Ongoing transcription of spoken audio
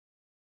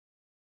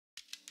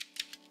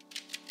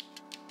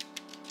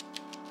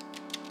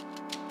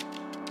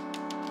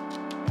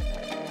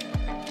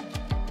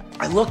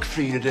I looked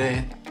for you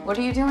today. What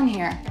are you doing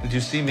here? Did you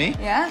see me?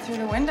 Yeah, through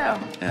the window.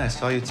 Yeah, I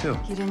saw you too.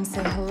 You didn't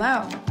say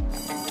hello.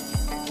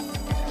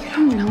 You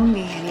don't know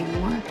me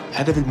anymore.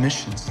 Head of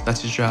admissions.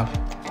 That's your job.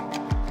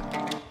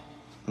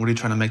 What are you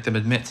trying to make them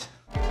admit?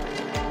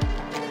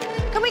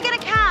 Can we get a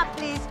cab,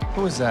 please?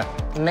 Who is that?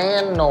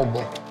 Man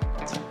Noble.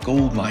 It's a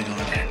gold mine on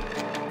it.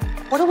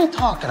 What are we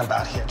talking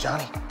about here,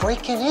 Johnny?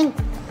 Breaking in?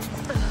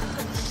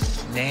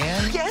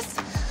 Nan? Yes?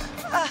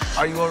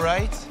 Are you all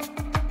right?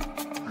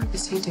 What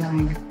is he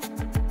doing?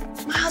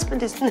 My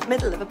husband is in the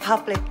middle of a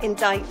public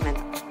indictment.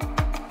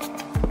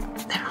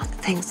 There are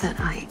things that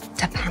I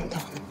depend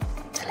on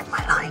to live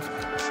my life.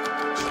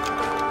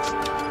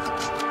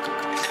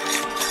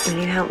 Will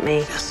you help me?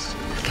 Yes.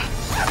 Okay.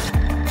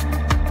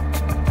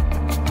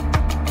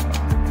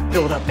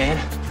 Build up, man.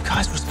 You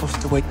guys were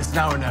supposed to wait this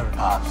hour and a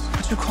half.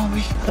 What'd you call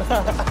me?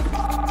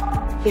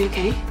 You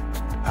okay?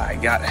 I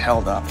got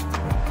held up.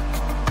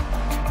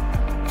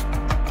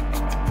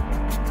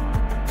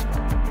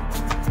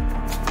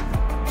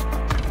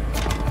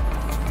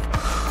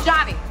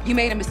 Johnny, you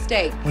made a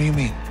mistake. What do you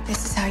mean?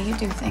 This is how you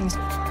do things.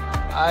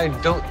 I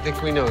don't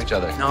think we know each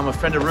other. No, I'm a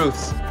friend of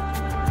Ruth's.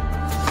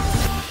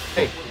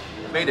 Hey,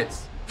 made it.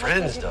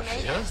 Friend stuff,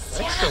 yeah?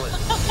 Excellent.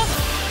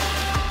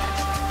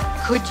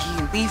 Could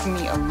you leave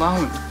me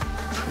alone?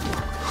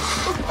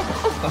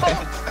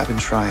 I've been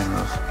trying,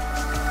 Ruth.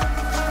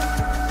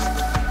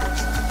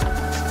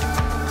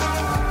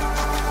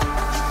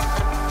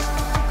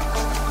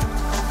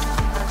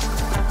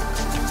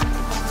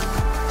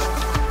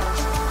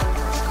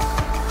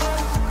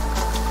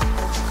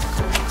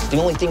 The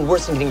only thing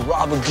worse than getting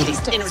robbed would be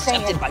Just don't say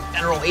intercepted it. by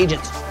federal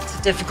agents. It's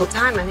a difficult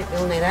time. I think we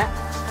all know that.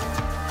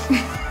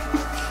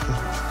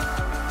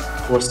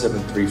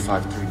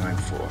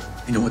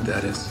 4735394. You know what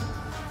that is?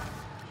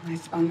 My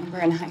phone number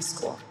in high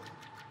school.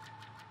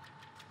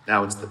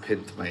 Now it's the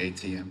pin to my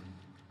ATM.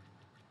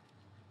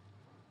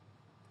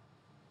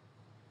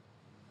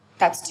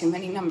 That's too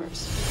many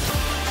numbers.